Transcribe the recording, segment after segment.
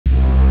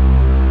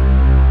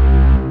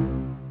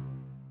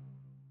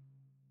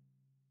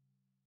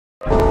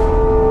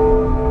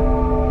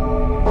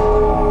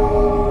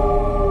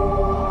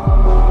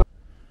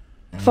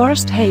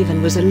Forest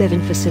Haven was a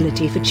live-in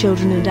facility for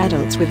children and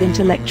adults with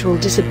intellectual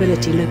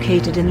disability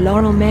located in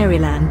Laurel,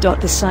 Maryland.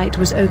 The site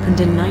was opened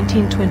in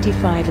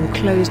 1925 and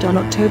closed on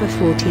October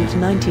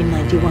 14,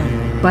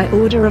 1991, by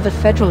order of a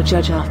federal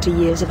judge after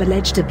years of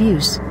alleged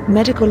abuse,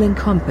 medical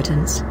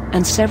incompetence,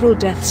 and several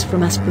deaths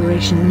from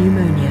aspiration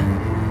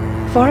pneumonia.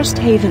 Forest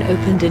Haven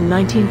opened in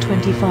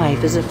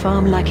 1925 as a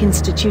farm-like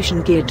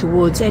institution geared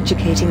towards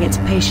educating its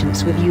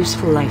patients with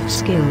useful life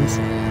skills.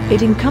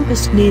 It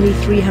encompassed nearly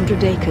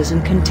 300 acres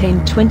and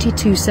contained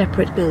 22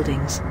 separate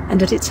buildings,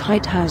 and at its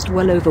height housed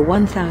well over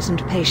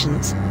 1,000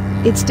 patients.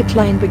 Its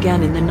decline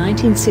began in the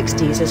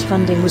 1960s as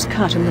funding was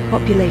cut and the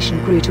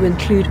population grew to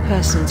include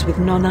persons with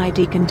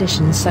non-ID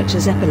conditions such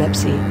as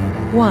epilepsy.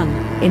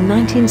 In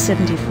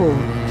 1974,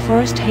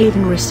 Forest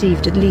Haven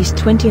received at least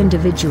 20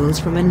 individuals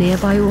from a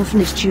nearby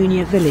orphanage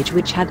junior village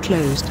which had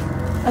closed.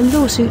 A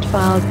lawsuit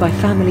filed by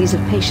families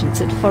of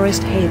patients at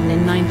Forest Haven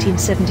in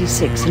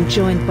 1976 and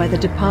joined by the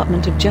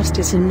Department of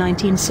Justice in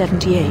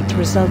 1978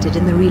 resulted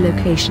in the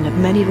relocation of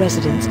many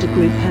residents to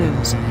group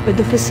homes, but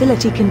the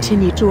facility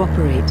continued to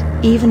operate,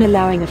 even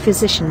allowing a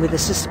physician with a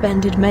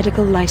suspended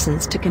medical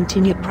license to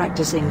continue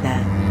practicing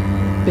there.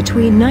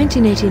 Between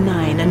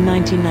 1989 and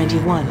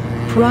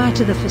 1991, prior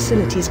to the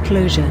facility's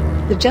closure,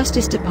 the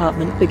Justice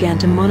Department began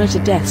to monitor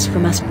deaths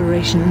from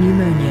aspiration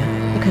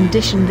pneumonia, a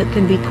condition that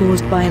can be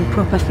caused by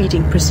improper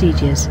feeding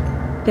procedures.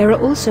 There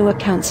are also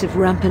accounts of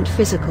rampant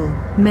physical,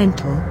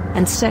 mental,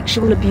 and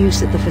sexual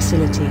abuse at the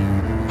facility.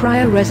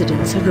 Prior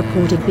residents have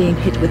reported being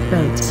hit with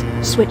belts,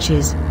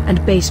 switches,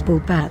 and baseball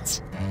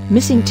bats.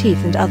 Missing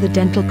teeth and other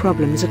dental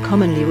problems are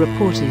commonly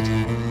reported.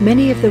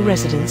 Many of the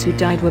residents who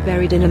died were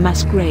buried in a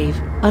mass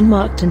grave,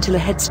 unmarked until a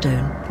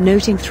headstone,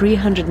 noting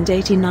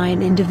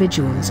 389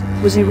 individuals,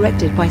 was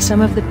erected by some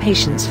of the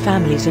patients'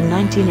 families in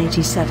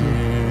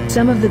 1987.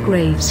 Some of the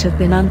graves have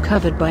been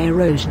uncovered by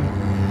erosion.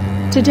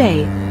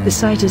 Today, the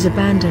site is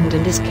abandoned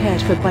and is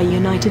cared for by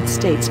United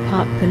States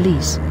Park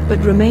Police, but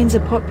remains a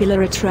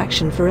popular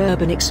attraction for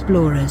urban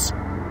explorers.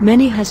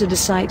 Many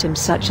hazardous items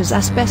such as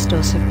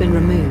asbestos have been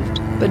removed,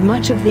 but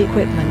much of the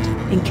equipment,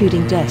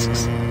 including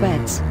desks,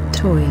 beds,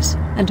 toys,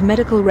 and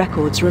medical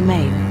records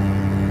remain.